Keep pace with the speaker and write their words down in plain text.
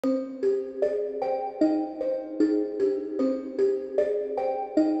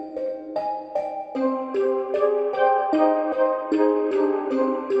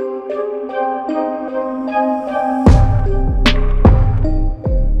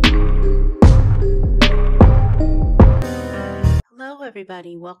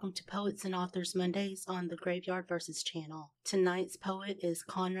everybody, welcome to Poets and Authors Mondays on the Graveyard Verses channel. Tonight's poet is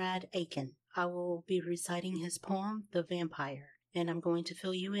Conrad Aiken. I will be reciting his poem, The Vampire, and I'm going to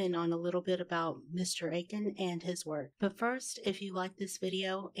fill you in on a little bit about Mr. Aiken and his work. But first, if you like this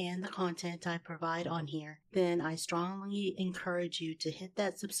video and the content I provide on here, then I strongly encourage you to hit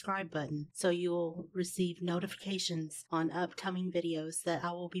that subscribe button so you'll receive notifications on upcoming videos that I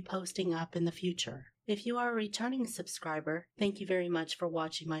will be posting up in the future. If you are a returning subscriber, thank you very much for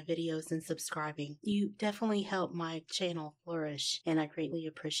watching my videos and subscribing. You definitely help my channel flourish, and I greatly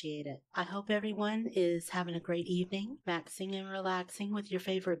appreciate it. I hope everyone is having a great evening, maxing and relaxing with your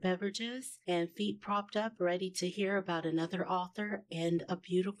favorite beverages, and feet propped up ready to hear about another author and a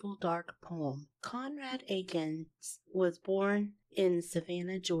beautiful dark poem. Conrad Aiken was born in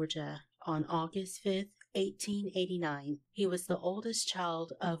Savannah, Georgia on August 5th, 1889. He was the oldest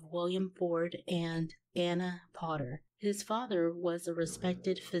child of William Ford and Anna Potter. His father was a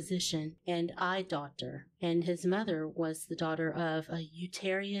respected physician and eye doctor, and his mother was the daughter of a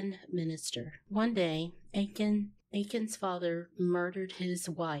Unitarian minister. One day, Aiken's father murdered his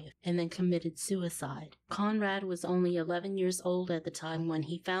wife and then committed suicide. Conrad was only 11 years old at the time when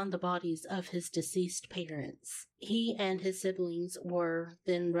he found the bodies of his deceased parents. He and his siblings were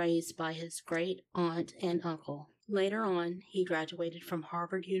then raised by his great aunt and uncle. Later on, he graduated from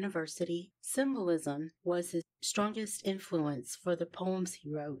Harvard University. Symbolism was his strongest influence for the poems he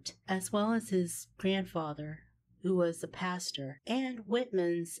wrote, as well as his grandfather, who was a pastor, and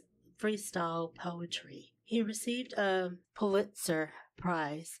Whitman's freestyle poetry. He received a Pulitzer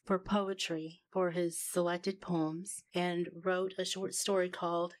Prize for poetry for his selected poems and wrote a short story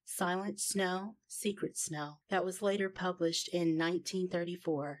called Silent Snow, Secret Snow that was later published in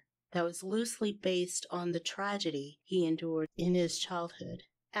 1934. That was loosely based on the tragedy he endured in his childhood.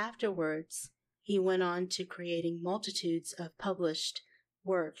 Afterwards, he went on to creating multitudes of published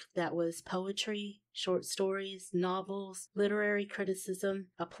work that was poetry, short stories, novels, literary criticism,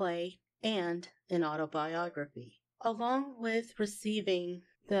 a play, and an autobiography. Along with receiving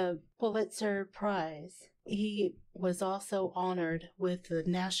the Pulitzer Prize, he was also honored with the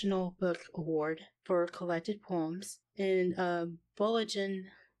National Book Award for collected poems and a Bulletin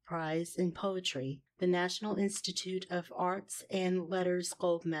Prize in Poetry, the National Institute of Arts and Letters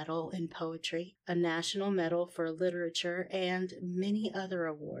Gold Medal in Poetry, a National Medal for Literature, and many other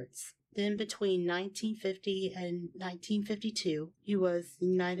awards. Then between 1950 and 1952, he was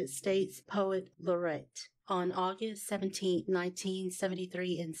United States Poet Laureate. On August 17,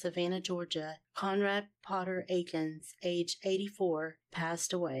 1973 in Savannah, Georgia, Conrad Potter Aiken, age 84,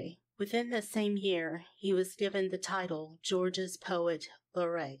 passed away. Within the same year, he was given the title Georgia's Poet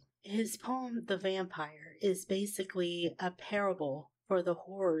Laureate. His poem, The Vampire, is basically a parable for the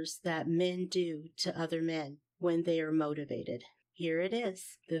horrors that men do to other men when they are motivated. Here it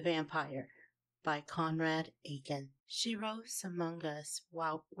is, The Vampire, by Conrad Aiken. She rose among us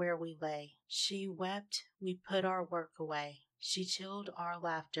where we lay. She wept, we put our work away. She chilled our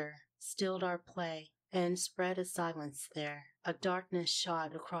laughter, stilled our play, and spread a silence there. A darkness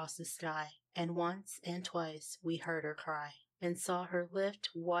shot across the sky, and once and twice we heard her cry, and saw her lift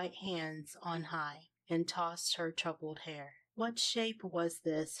white hands on high, and tossed her troubled hair. What shape was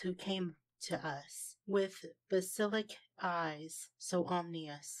this who came to us, with basilic eyes so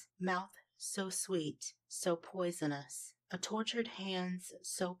ominous, mouth so sweet, so poisonous, a tortured hands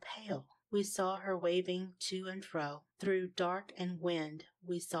so pale? We saw her waving to and fro. Through dark and wind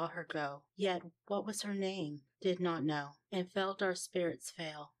we saw her go. Yet what was her name? Did not know, and felt our spirits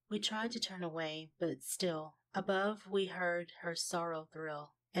fail. We tried to turn away, but still, above we heard her sorrow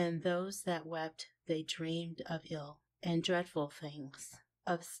thrill. And those that wept, they dreamed of ill and dreadful things,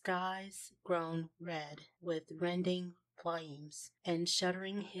 of skies grown red with rending flames, and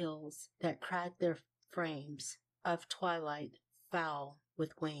shuddering hills that cracked their frames, of twilight foul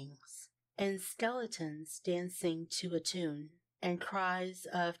with wings, and skeletons dancing to a tune, and cries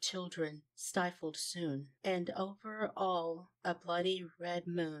of children stifled soon, and over all a bloody red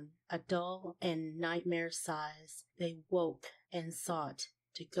moon, a dull and nightmare sighs. They woke and sought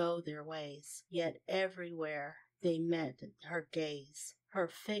to go their ways, yet everywhere they met her gaze, her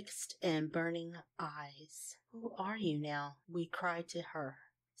fixed and burning eyes. Who are you now? We cried to her.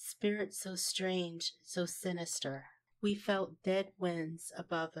 Spirit so strange, so sinister. We felt dead winds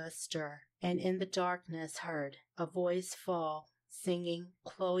above us stir, and in the darkness heard a voice fall, singing,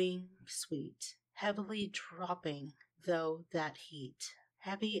 cloying, sweet, heavily dropping, though that heat,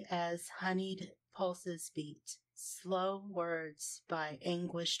 heavy as honeyed pulses beat, slow words by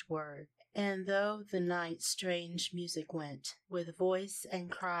anguished word. And though the night strange music went, with voice and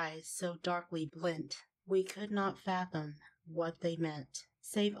cry so darkly blent, we could not fathom what they meant,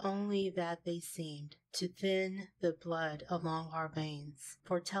 save only that they seemed to thin the blood along our veins,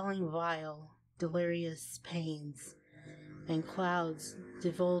 foretelling vile, delirious pains, and clouds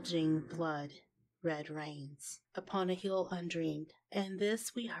divulging blood, red rains, upon a hill undreamed. And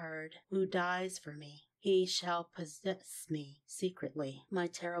this we heard, who dies for me, he shall possess me secretly. My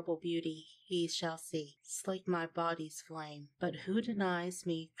terrible beauty he shall see, slake my body's flame. But who denies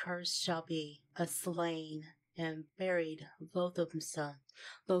me cursed shall be, a slain and buried both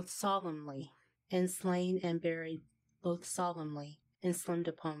solemnly, and slain and buried both solemnly, and slimmed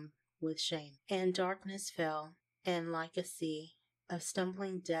upon with shame. And darkness fell, and like a sea of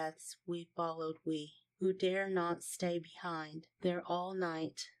stumbling deaths we followed, we who dare not stay behind. There all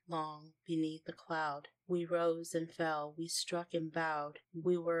night long beneath the cloud we rose and fell, we struck and bowed.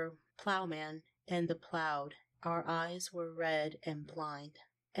 We were plowmen and the plowed, our eyes were red and blind.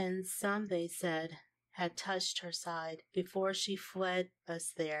 And some, they said, had touched her side before she fled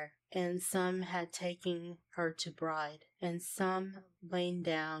us there, and some had taken her to bride, and some lain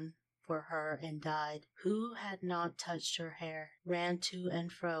down for her and died. Who had not touched her hair, ran to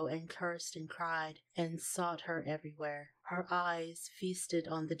and fro, and cursed and cried, and sought her everywhere. Her eyes feasted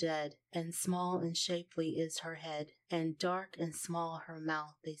on the dead, and small and shapely is her head, and dark and small her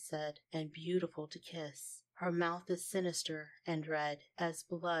mouth, they said, and beautiful to kiss. Her mouth is sinister and red, as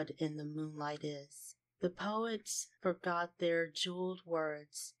blood in the moonlight is. The poets forgot their jeweled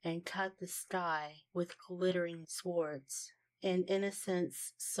words, and cut the sky with glittering swords. And innocent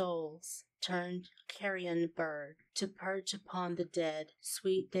souls turned carrion bird to perch upon the dead.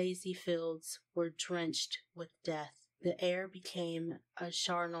 Sweet daisy fields were drenched with death. The air became a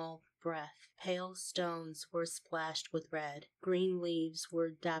charnel breath. Pale stones were splashed with red. Green leaves were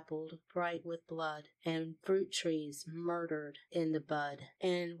dappled bright with blood, and fruit trees murdered in the bud.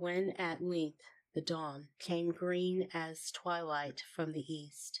 And when at length the dawn came green as twilight from the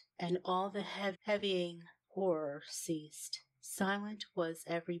east, and all the heavying horror ceased, silent was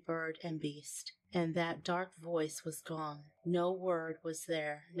every bird and beast, and that dark voice was gone. No word was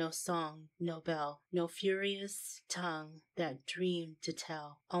there, no song, no bell, no furious tongue that dreamed to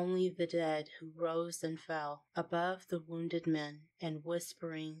tell, only the dead who rose and fell above the wounded men, and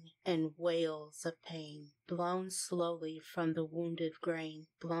whispering and wails of pain, blown slowly from the wounded grain,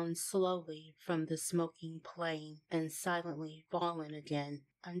 blown slowly from the smoking plain, and silently fallen again,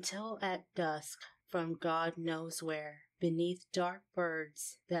 until at dusk, from God knows where, beneath dark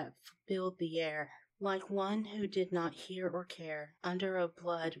birds that filled the air, like one who did not hear or care, under a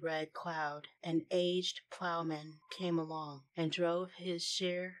blood-red cloud, an aged plowman came along, and drove his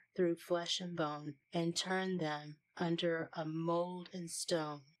shear through flesh and bone, and turned them under a mold and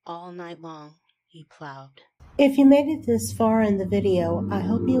stone. All night long he plowed. If you made it this far in the video, I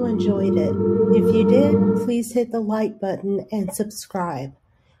hope you enjoyed it. If you did, please hit the like button and subscribe.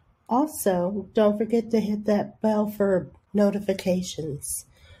 Also, don't forget to hit that bell for notifications.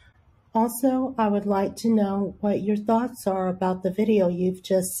 Also, I would like to know what your thoughts are about the video you've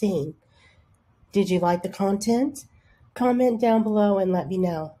just seen. Did you like the content? Comment down below and let me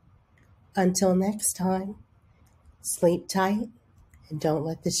know. Until next time, sleep tight and don't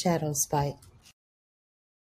let the shadows bite.